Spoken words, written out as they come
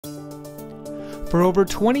For over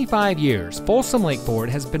 25 years, Folsom Lake Ford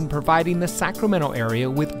has been providing the Sacramento area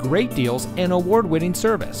with great deals and award-winning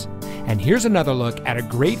service. And here's another look at a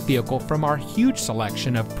great vehicle from our huge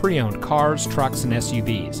selection of pre-owned cars, trucks, and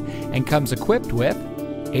SUVs, and comes equipped with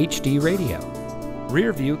HD radio,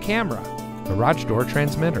 rear view camera, garage door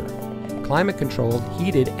transmitter, climate-controlled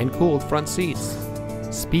heated and cooled front seats,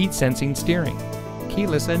 speed sensing steering,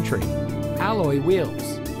 keyless entry, alloy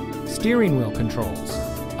wheels, steering wheel controls,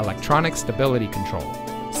 electronic stability control,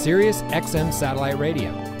 Sirius XM satellite radio,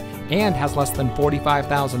 and has less than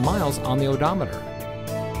 45,000 miles on the odometer.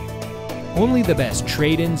 Only the best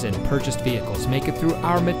trade-ins and purchased vehicles make it through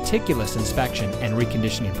our meticulous inspection and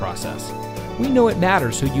reconditioning process. We know it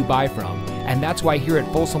matters who you buy from, and that's why here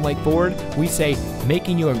at Folsom Lake Ford, we say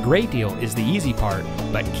making you a great deal is the easy part,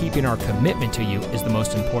 but keeping our commitment to you is the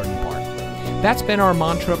most important part. That's been our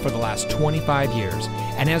mantra for the last 25 years,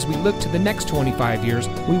 and as we look to the next 25 years,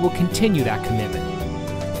 we will continue that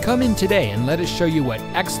commitment. Come in today and let us show you what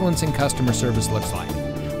excellence in customer service looks like.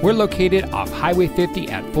 We're located off Highway 50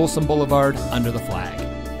 at Folsom Boulevard under the flag.